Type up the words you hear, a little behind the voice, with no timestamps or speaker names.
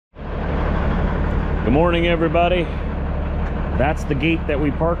Good morning, everybody. That's the gate that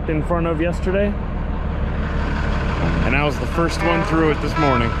we parked in front of yesterday, and I was the first one through it this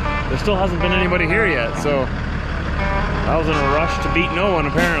morning. There still hasn't been anybody here yet, so I was in a rush to beat no one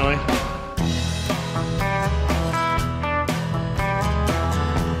apparently.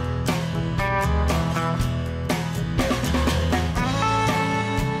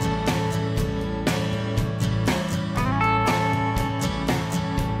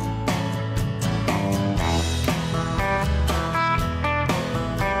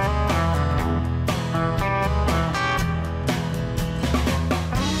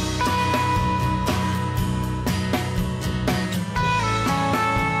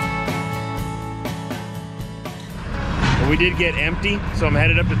 We did get empty, so I'm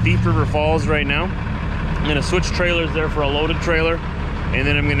headed up to Thief River Falls right now. I'm gonna switch trailers there for a loaded trailer, and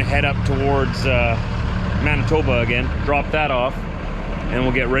then I'm gonna head up towards Manitoba again, drop that off, and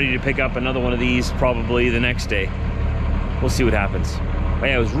we'll get ready to pick up another one of these probably the next day. We'll see what happens. But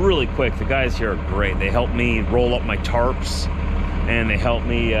yeah, it was really quick. The guys here are great. They helped me roll up my tarps, and they helped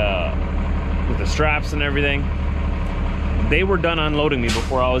me with the straps and everything. They were done unloading me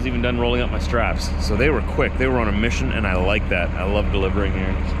before I was even done rolling up my straps. So they were quick. They were on a mission, and I like that. I love delivering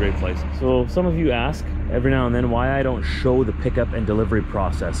here. It's a great place. So some of you ask every now and then why I don't show the pickup and delivery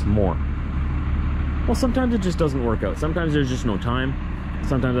process more. Well, sometimes it just doesn't work out. Sometimes there's just no time.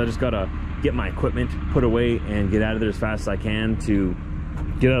 Sometimes I just gotta get my equipment put away and get out of there as fast as I can to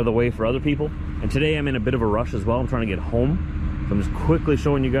get out of the way for other people. And today I'm in a bit of a rush as well. I'm trying to get home. So I'm just quickly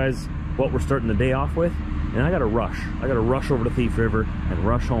showing you guys what we're starting the day off with. And I gotta rush. I gotta rush over to Thief River and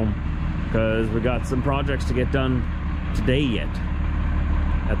rush home because we got some projects to get done today yet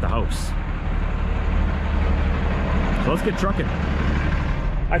at the house. So let's get trucking.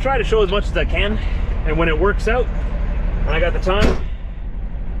 I try to show as much as I can, and when it works out, and I got the time,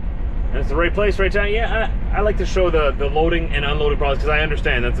 and it's the right place, right time, yeah, I like to show the loading and unloading process because I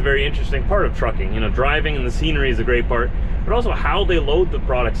understand that's a very interesting part of trucking. You know, driving and the scenery is a great part, but also how they load the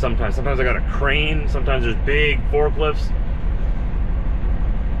product sometimes. Sometimes I got a crane, sometimes there's big forklifts.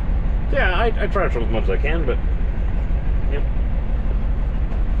 So yeah, I try to show as much as I can, but yeah.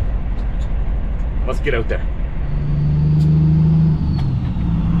 Let's get out there.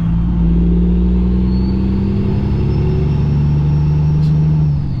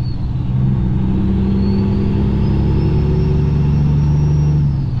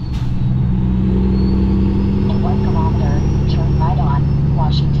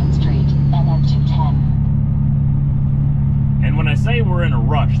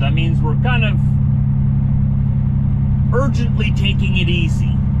 That means we're kind of urgently taking it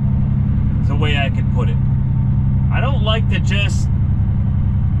easy, is the way I could put it. I don't like to just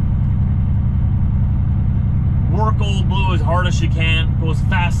work Old Blue as hard as you can, go as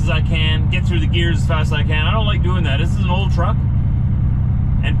fast as I can, get through the gears as fast as I can. I don't like doing that. This is an old truck,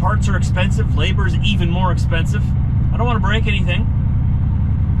 and parts are expensive. Labor is even more expensive. I don't want to break anything,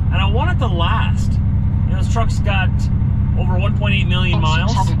 and I want it to last. You know, this truck's got over 1.8 million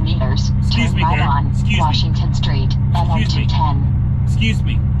miles. 600 meters. Excuse me, Karen. Excuse me. Washington Street, Excuse me. 210. Excuse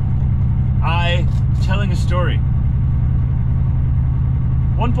me. I'm telling a story.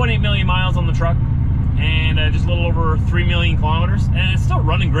 1.8 million miles on the truck, and just a little over 3 million kilometers, and it's still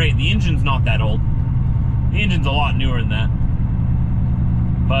running great. The engine's not that old. The engine's a lot newer than that.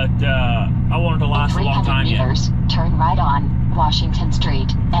 But I want it to last a long time yet. 300 meters. Turn right on Washington Street,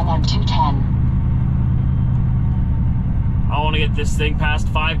 NM 210. I want to get this thing past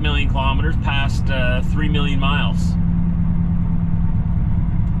 5 million kilometers, past 3 million miles.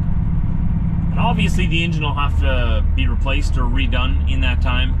 And obviously the engine will have to be replaced or redone in that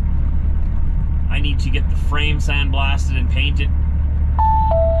time. I need to get the frame sandblasted and painted.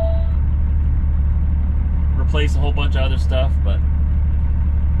 Replace a whole bunch of other stuff, but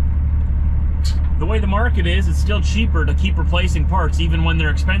the way the market is, it's still cheaper to keep replacing parts, even when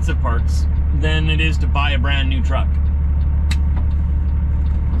they're expensive parts, than it is to buy a brand new truck.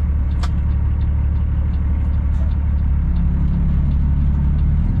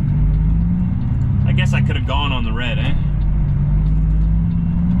 I guess I could have gone on the red, eh?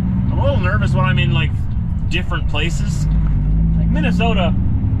 I'm a little nervous when I'm in like different places. Like Minnesota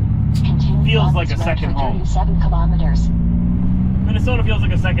feels like a second home. 37 kilometers. Minnesota feels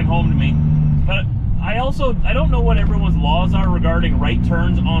like a second home to me. But I don't know what everyone's laws are regarding right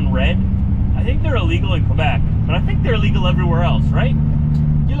turns on red. I think they're illegal in Quebec, but I think they're illegal everywhere else, right?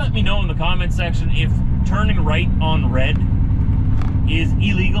 You let me know in the comment section if turning right on red is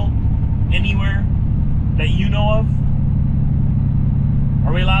illegal anywhere that you know of.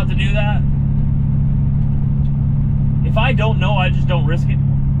 Are we allowed to do that? If I don't know, I just don't risk it.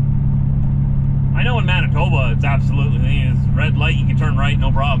 I know in Manitoba, it's absolutely, it's red light, you can turn right,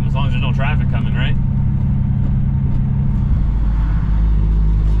 no problem, as long as there's no traffic coming, right?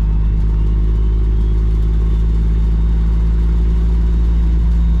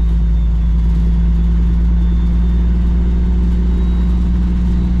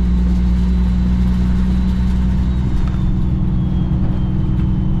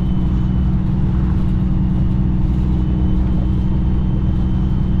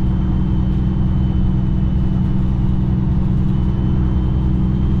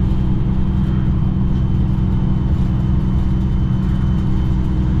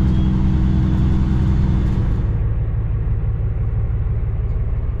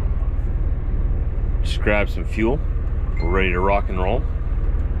 Grab some fuel. We're ready to rock and roll.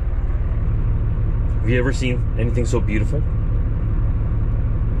 Have you ever seen anything so beautiful?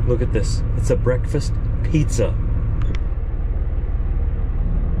 Look at this. It's a breakfast pizza.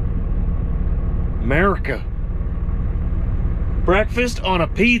 America. Breakfast on a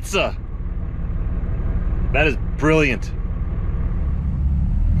pizza. That is brilliant.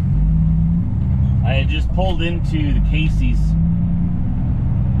 I had just pulled into the Casey's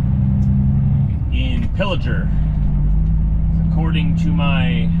in Pillager. According to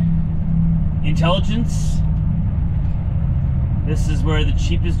my intelligence, this is where the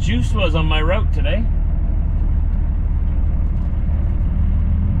cheapest juice was on my route today.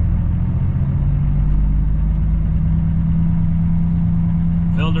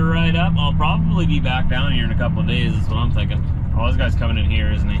 Filled her right up. I'll probably be back down here in a couple of days, is what I'm thinking. Oh, this guy's coming in here,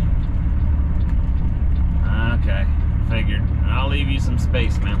 isn't he? Okay, figured. I'll leave you some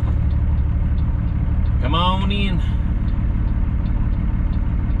space, man. Come on in.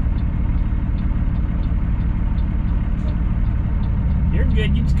 You're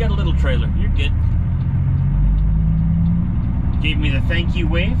good. You just got a little trailer. You're good. Gave me the thank you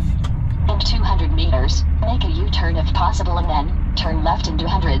wave. In 200 meters, make a U-turn if possible and then turn left in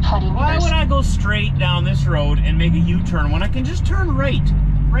 220 meters. Why would I go straight down this road and make a U-turn when I can just turn right?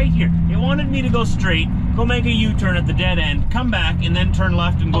 Right here. It wanted me to go straight, go make a U-turn at the dead end, come back, and then turn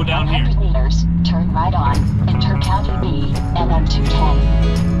left and go down here. 100 meters, turn right on, enter County B, and then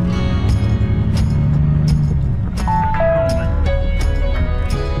 210.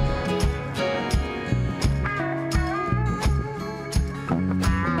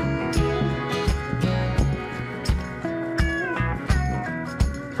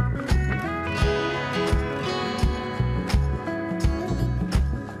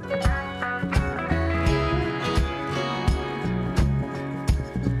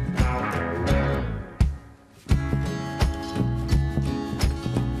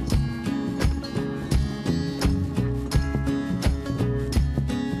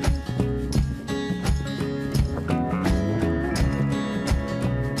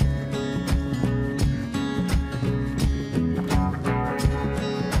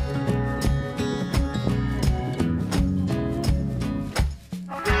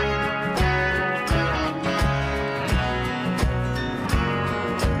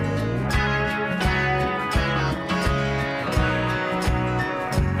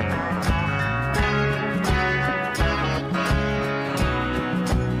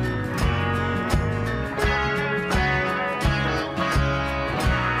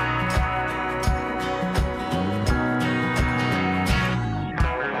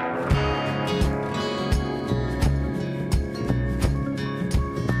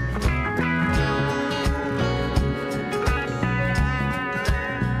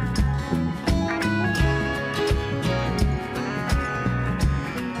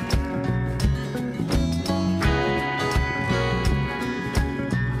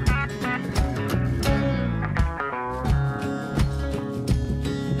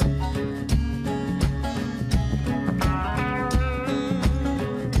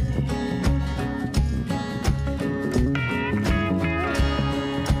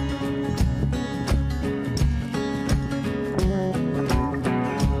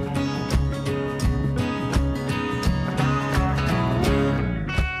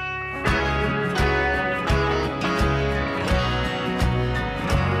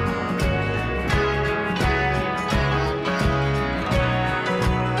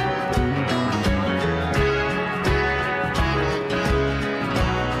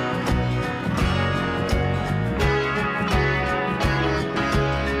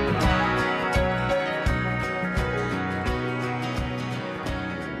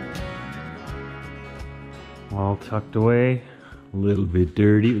 All tucked away, a little bit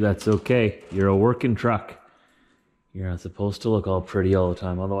dirty, but that's okay. You're a working truck. You're not supposed to look all pretty all the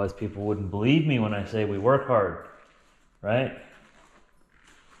time, otherwise people wouldn't believe me when I say we work hard, right?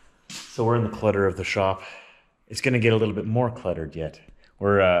 So we're in the clutter of the shop. It's going to get a little bit more cluttered yet.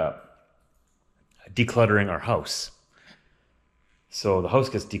 We're decluttering our house. So the house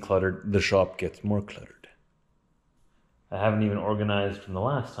gets decluttered, the shop gets more cluttered. I haven't even organized from the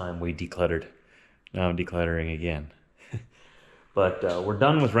last time we decluttered. Now I'm decluttering again. But we're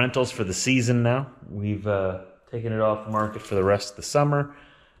done with rentals for the season now. We've taken it off the market for the rest of the summer.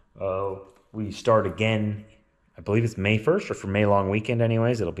 We start again, I believe it's May 1st, or for May long weekend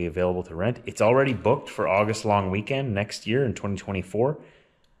anyways. It'll be available to rent. It's already booked for August long weekend next year in 2024.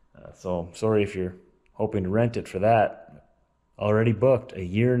 So sorry if you're hoping to rent it for that. Already booked a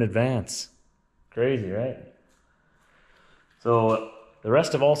year in advance. Crazy, right? So the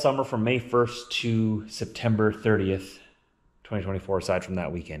rest of all summer from May 1st to September 30th, 2024, aside from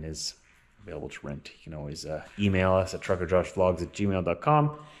that weekend, is available to rent. You can always email us at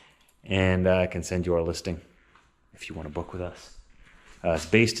truckerjoshvlogs@gmail.com, and I can send you our listing if you want to book with us. It's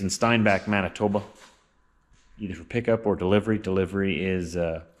based in Steinbach, Manitoba, either for pickup or delivery. Delivery is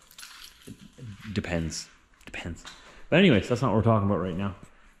depends. But anyways, that's not what we're talking about right now.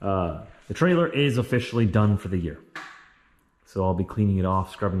 The trailer is officially done for the year. So I'll be cleaning it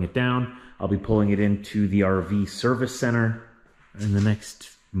off, scrubbing it down. I'll be pulling it into the RV service center in the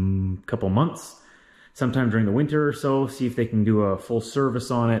next couple months, sometime during the winter or so, see if they can do a full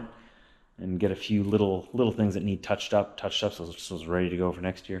service on it and get a few little things that need touched up so it's ready to go for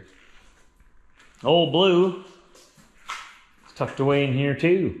next year. Old Blue is tucked away in here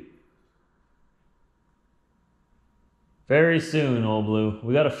too. Very soon, Old Blue.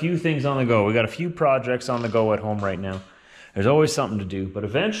 We got a few things on the go. We got a few projects on the go at home right now. There's always something to do, but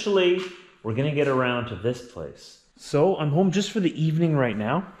eventually we're gonna get around to this place. So I'm home just for the evening right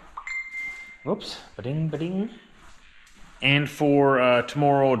now. Whoops, ba-ding. And for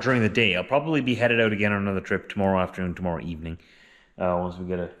tomorrow during the day. I'll probably be headed out again on another trip tomorrow afternoon, tomorrow evening. Once we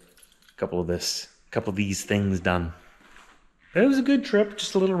get a couple of these things done. But it was a good trip,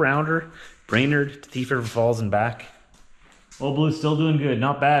 just a little rounder. Brainerd to Thief River Falls and back. Old Blue's still doing good.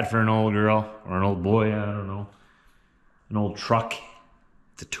 Not bad for an old girl or an old boy, I don't know. An old truck.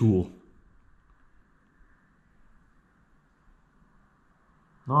 It's a tool.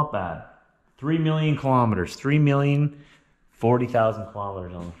 Not bad. 3 million kilometers. 3,040,000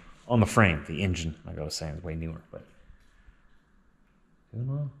 kilometers on the frame. The engine, like I was saying, is way newer. But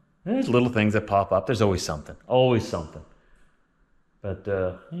well, there's little things that pop up. There's always something. Always something. But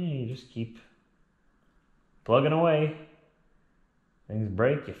you just keep plugging away. Things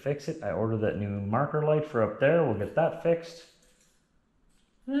break, you fix it. I ordered that new marker light for up there. We'll get that fixed.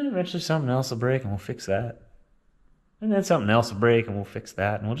 And then eventually something else will break and we'll fix that. And then something else will break and we'll fix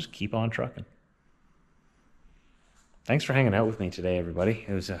that. And we'll just keep on trucking. Thanks for hanging out with me today, everybody.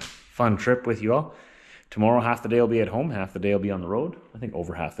 It was a fun trip with you all. Tomorrow, half the day will be at home. Half the day will be on the road. I think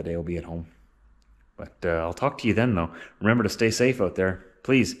over half the day will be at home. But I'll talk to you then, though. Remember to stay safe out there.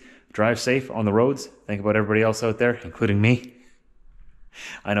 Please, drive safe on the roads. Think about everybody else out there, including me.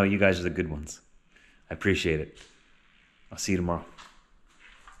 I know you guys are the good ones. I appreciate it. I'll see you tomorrow.